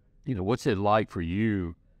 You know, what's it like for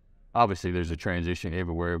you? Obviously, there's a transition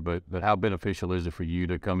everywhere, but how beneficial is it for you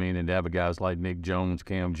to come in and to have guys like Nick Jones,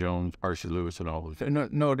 Cam Jones, Percy Lewis, and all those?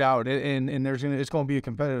 No doubt. And it's going to be a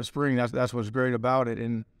competitive spring. That's what's great about it.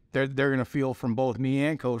 And they're going to feel from both me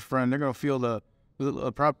and Coach Friend. They're going to feel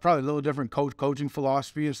probably a little different coaching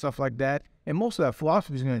philosophy and stuff like that. And most of that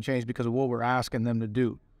philosophy is going to change because of what we're asking them to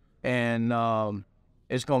do. And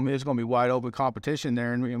it's going to be wide open competition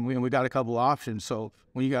there, and we got a couple of options. So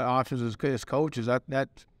when you got options as coaches,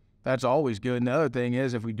 that's always good. And the other thing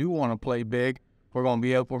is, if we do want to play big, we're going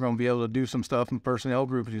to be able to do some stuff in personnel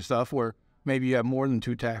groups and stuff where maybe you have more than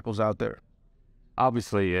 2 tackles out there.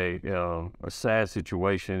 Obviously, a sad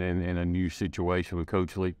situation and a new situation with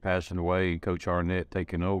Coach Lee passing away and Coach Arnett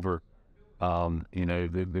taking over. You know,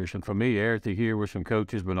 there's some familiarity here with some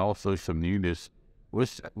coaches, but also some newness.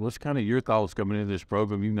 What's kind of your thoughts coming into this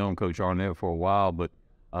program? You've known Coach Arnett for a while, but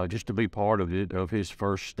just to be part of it, of his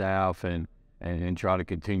first staff and try to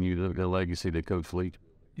continue the legacy that Coach Lee.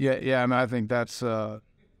 Yeah. I mean, I think that's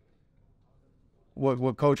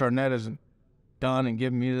what Coach Arnett has done and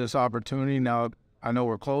given me this opportunity. Now, I know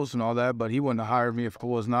we're close and all that, but he wouldn't have hired me if I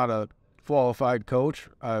was not a qualified coach.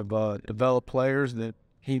 I've developed players that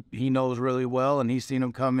he knows really well, and he's seen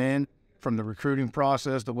them come in from the recruiting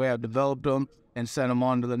process, the way I've developed them and sent them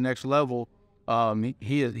on to the next level.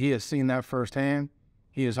 He has seen that firsthand.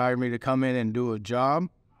 He has hired me to come in and do a job.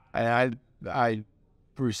 I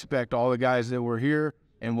respect all the guys that were here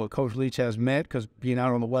and what Coach Leach has meant, because being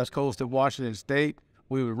out on the West Coast of Washington State,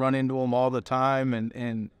 we would run into him all the time,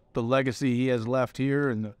 and the legacy he has left here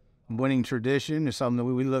and the winning tradition is something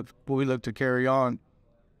that we look to carry on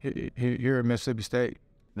here at Mississippi State.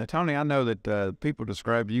 Now, Tony, I know that people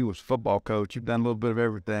describe you as football coach. You've done a little bit of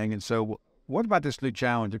everything. And so what about this new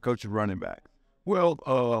challenge of coaching running back?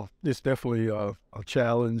 Well, it's definitely a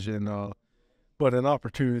challenge, and but an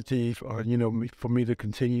opportunity, for me to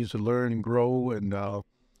continue to learn and grow and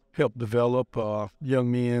help develop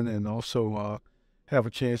young men, and also have a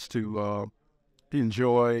chance to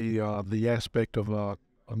enjoy the aspect of a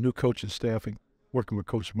new coaching staff and working with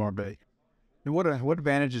Coach Marbay. And what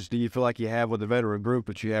advantages do you feel like you have with the veteran group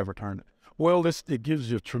that you have returning? Well, it gives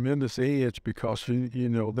you a tremendous edge because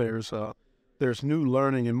there's new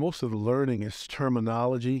learning, and most of the learning is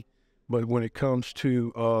terminology. But when it comes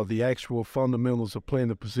to the actual fundamentals of playing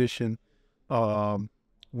the position,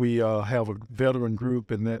 we have a veteran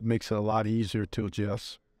group, and that makes it a lot easier to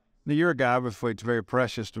adjust. Now, you're a guy, obviously, it's very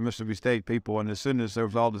precious to Mississippi State people, and as soon as there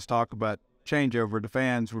was all this talk about changeover, the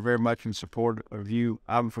fans were very much in support of you,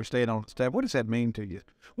 obviously, staying on the staff. What does that mean to you?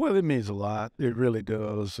 Well, it means a lot. It really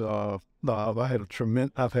does. I've had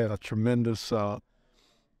a tremendous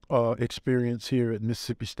experience here at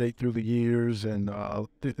Mississippi State through the years, and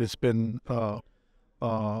it's been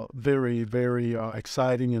very, very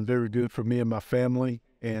exciting and very good for me and my family.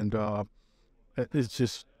 And it's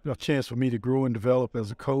just a chance for me to grow and develop as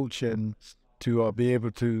a coach, and to be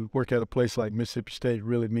able to work at a place like Mississippi State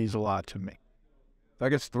really means a lot to me. I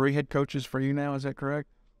guess 3 head coaches for you now, is that correct?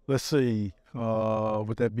 Let's see,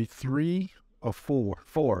 would that be 3 or 4?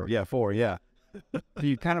 4, yeah.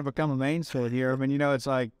 You kind of become a mainstay here. I mean, it's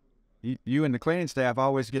like you and the cleaning staff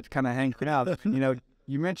always get to kind of hang out.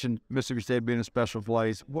 You mentioned Mississippi State being a special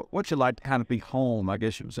place. What's it like to kind of be home, I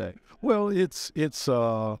guess you would say? Well, it's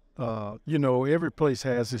every place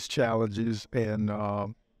has its challenges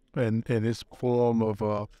and its form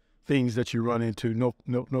of things that you run into.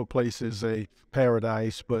 No place is a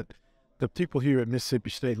paradise, but the people here at Mississippi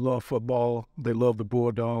State love football. They love the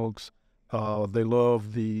Bulldogs. They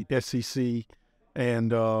love the SEC,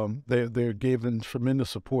 and they're given tremendous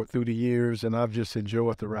support through the years, and I've just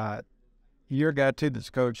enjoyed the ride. You're a guy, too, that's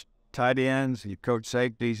coached tight ends, you coach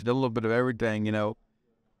safeties, did a little bit of everything,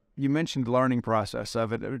 You mentioned the learning process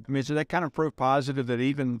of it. I mean, is that kind of proof positive that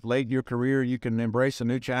even late in your career you can embrace a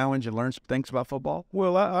new challenge and learn some things about football?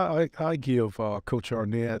 Well, I give Coach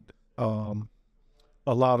Arnett a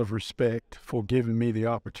lot of respect for giving me the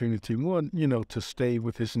opportunity, one, to stay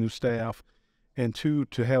with his new staff, and 2,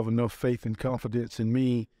 to have enough faith and confidence in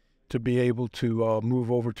me to be able to move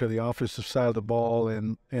over to the offensive side of the ball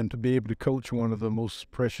and to be able to coach one of the most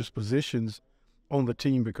precious positions on the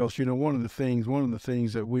team, because one of the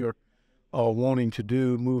things that we are wanting to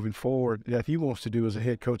do moving forward, that he wants to do as a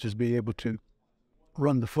head coach, is be able to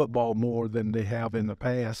run the football more than they have in the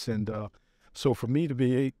past. And so for me to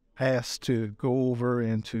be asked to go over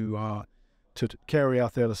and to carry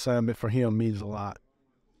out that assignment for him means a lot.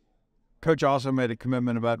 Coach also made a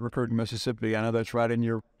commitment about recruiting Mississippi. I know that's right in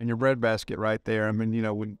your breadbasket right there. I mean,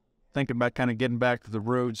 when thinking about kind of getting back to the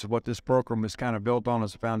roots of what this program is kind of built on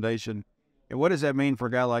as a foundation, and what does that mean for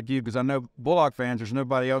a guy like you? Because I know Bullock fans, there's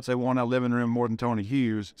nobody else they want out living room more than Tony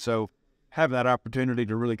Hughes. So have that opportunity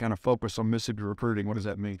to really kind of focus on Mississippi recruiting, what does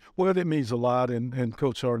that mean? Well, it means a lot, and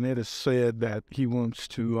Coach Arnett has said that he wants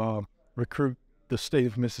to recruit the state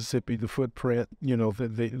of Mississippi, the footprint,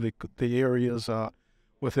 the areas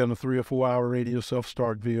within a 3 or 4 hour radius of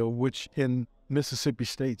Starkville, which in Mississippi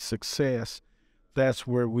State's success, that's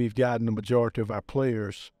where we've gotten the majority of our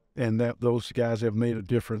players, and that those guys have made a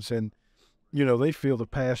difference. And, they feel the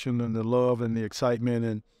passion and the love and the excitement,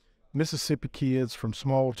 and Mississippi kids from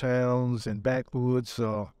small towns and backwoods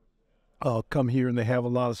come here and they have a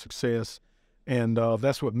lot of success, and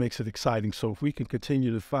that's what makes it exciting. So if we can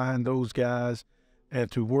continue to find those guys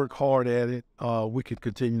and to work hard at it, we can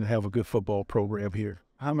continue to have a good football program here.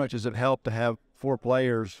 How much does it help to have 4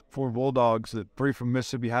 players, 4 Bulldogs, 3 from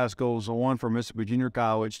Mississippi high schools and 1 from Mississippi Junior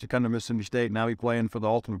College, to come to Mississippi State and now be playing for the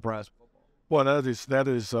ultimate prize? Well, that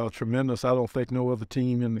is tremendous. I don't think no other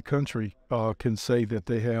team in the country can say that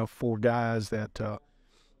they have 4 guys that,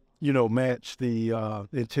 match the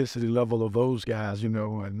intensity level of those guys,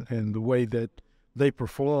 and the way that they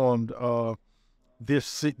performed not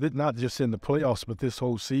just in the playoffs, but this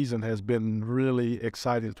whole season has been really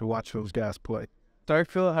exciting to watch those guys play.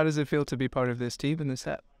 Starkville, how does it feel to be part of this team and this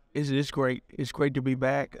staff? It's great. It's great to be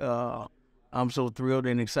back. I'm so thrilled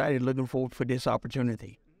and excited, looking forward for this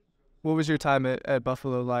opportunity. What was your time at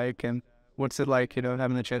Buffalo like, and what's it like,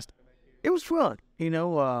 having the chance? It was fun.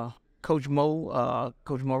 Coach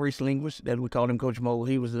Coach Maurice Linguist, that we called him Coach Mo.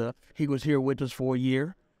 He was here with us for a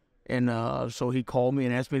year, and so he called me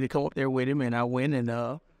and asked me to come up there with him, and I went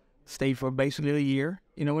and stayed for basically a year.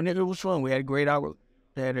 You know, and it was fun. We had a great hour,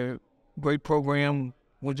 had a great program.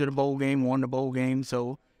 Went to the bowl game, won the bowl game.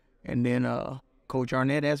 So, and then Coach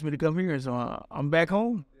Arnett asked me to come here, so I'm back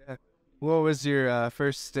home. What was your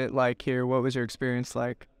first stint like here? What was your experience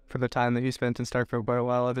like for the time that you spent in Starkville for a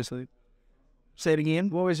while, obviously? Say it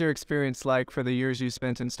again. What was your experience like for the years you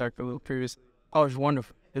spent in Starkville previously? Oh, it was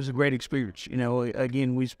wonderful. It was a great experience. You know,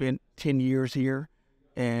 again, we spent 10 years here,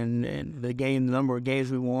 and the number of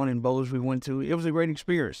games we won and bowls we went to, it was a great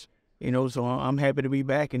experience. You know, so I'm happy to be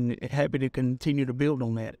back and happy to continue to build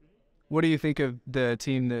on that. What do you think of the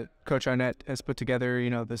team that Coach Arnett has put together, you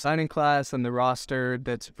know, the signing class and the roster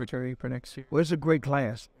that's returning for next year? Well, it's a great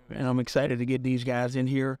class, and I'm excited to get these guys in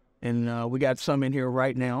here. And we got some in here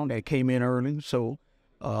right now that came in early. So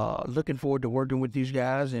looking forward to working with these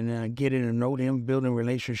guys and getting to know them, building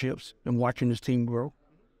relationships, and watching this team grow.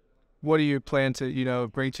 What do you plan to, you know,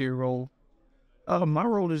 bring to your role? My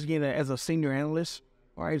role is, again, as a senior analyst.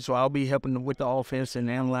 All right, so I'll be helping with the offense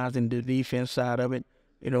and analyzing the defense side of it.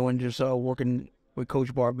 You know, and just working with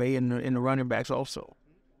Coach Barbay and the running backs also.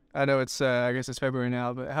 I know it's, I guess it's February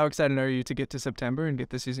now, but how excited are you to get to September and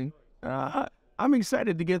get the season? I'm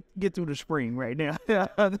excited to get through the spring right now.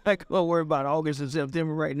 I'm not going to worry about August and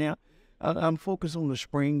September right now. I'm focused on the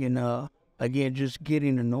spring and, again, just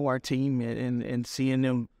getting to know our team and seeing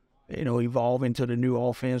them, you know, evolve into the new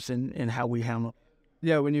offense and how we handle.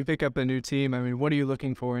 Yeah, when you pick up a new team, I mean, what are you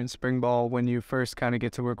looking for in spring ball when you first kind of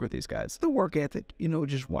get to work with these guys? The work ethic, you know,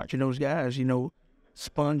 just watching those guys, you know,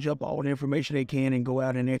 sponge up all the information they can and go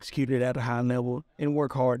out and execute it at a high level and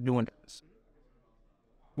work hard doing it.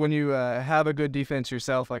 When you have a good defense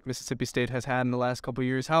yourself, like Mississippi State has had in the last couple of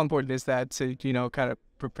years, how important is that to, you know, kind of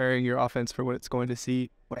preparing your offense for what it's going to see?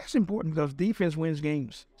 Well, that's important because defense wins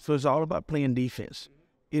games. So it's all about playing defense,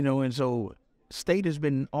 you know, and so State has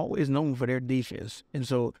been always known for their defense. And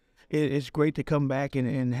so it's great to come back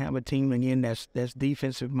and have a team again that's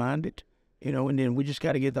defensive minded, you know, and then we just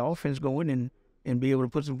got to get the offense going and be able to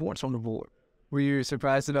put some points on the board. Were you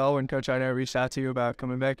surprised at all when Coach Arnett reached out to you about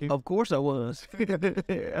coming back here? Of course I was.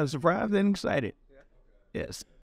 I was surprised and excited. Yes.